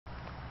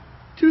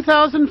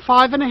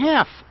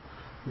2005.5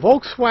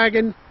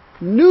 Volkswagen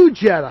New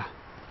Jetta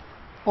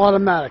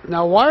automatic.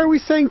 Now, why are we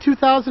saying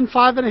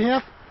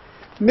 2005.5?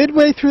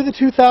 Midway through the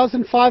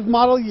 2005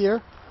 model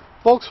year,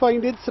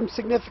 Volkswagen did some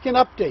significant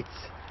updates.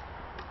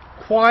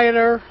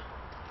 Quieter,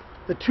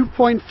 the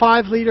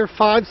 2.5 liter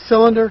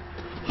 5-cylinder,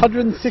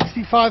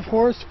 165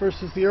 horse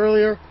versus the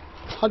earlier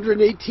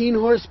 118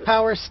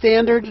 horsepower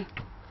standard,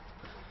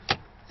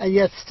 and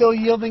yet still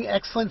yielding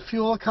excellent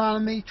fuel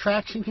economy,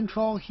 traction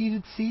control,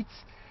 heated seats.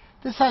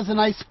 This has a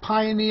nice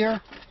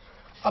Pioneer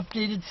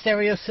updated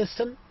stereo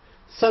system.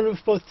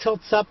 Sunroof both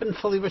tilts up and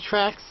fully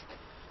retracts.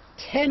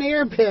 10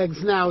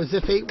 airbags now, as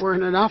if 8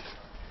 weren't enough.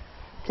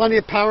 Plenty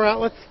of power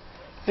outlets.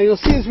 And you'll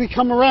see as we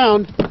come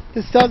around,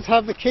 this does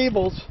have the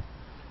cables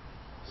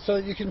so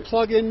that you can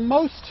plug in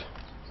most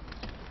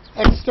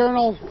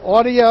external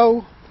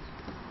audio,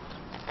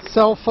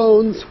 cell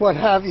phones, what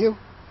have you.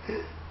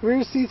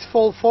 Rear seats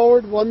fold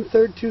forward,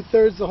 1/3,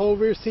 2/3 the whole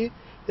rear seat.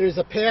 There's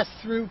a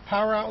pass-through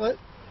power outlet.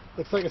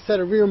 Looks like a set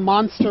of rear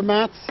monster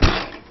mats.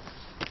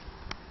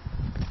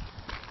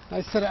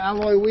 Nice set of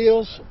alloy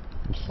wheels.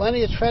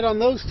 Plenty of tread on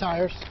those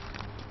tires.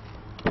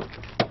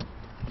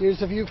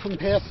 Here's a view from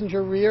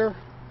passenger rear.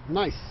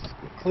 Nice,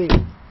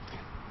 clean.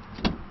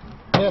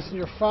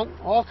 Passenger front,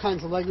 all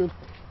kinds of legroom.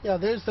 Yeah,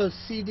 there's those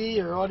CD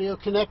or audio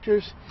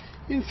connectors.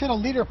 You can fit a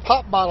liter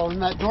pop bottle in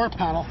that door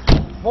panel.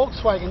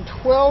 Volkswagen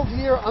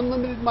 12-year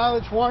unlimited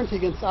mileage warranty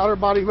against outer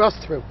body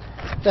rust through.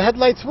 The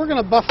headlights, we're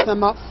going to buff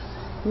them up.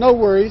 No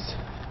worries.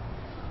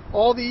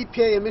 All the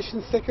EPA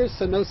emission stickers,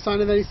 so no sign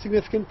of any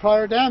significant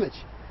prior damage.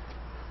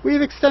 We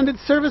have extended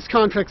service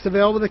contracts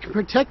available that can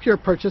protect your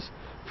purchase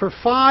for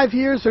 5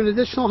 years or an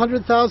additional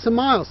 100,000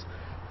 miles.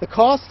 The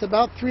cost,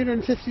 about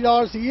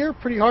 $350 a year.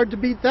 Pretty hard to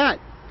beat that.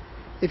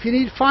 If you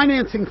need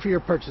financing for your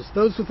purchase,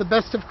 those with the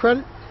best of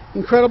credit,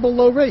 incredible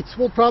low rates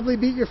will probably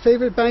beat your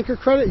favorite bank or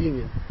credit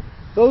union.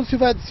 Those who've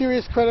had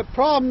serious credit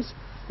problems,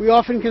 we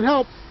often can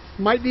help.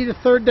 Might need a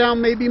third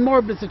down, maybe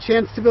more, but it's a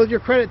chance to build your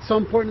credit, so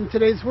important in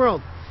today's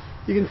world.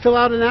 You can fill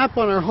out an app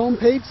on our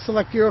homepage,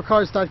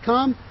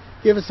 selecteurocars.com.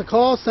 Give us a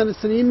call, send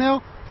us an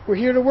email. We're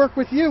here to work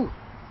with you.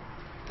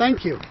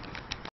 Thank you.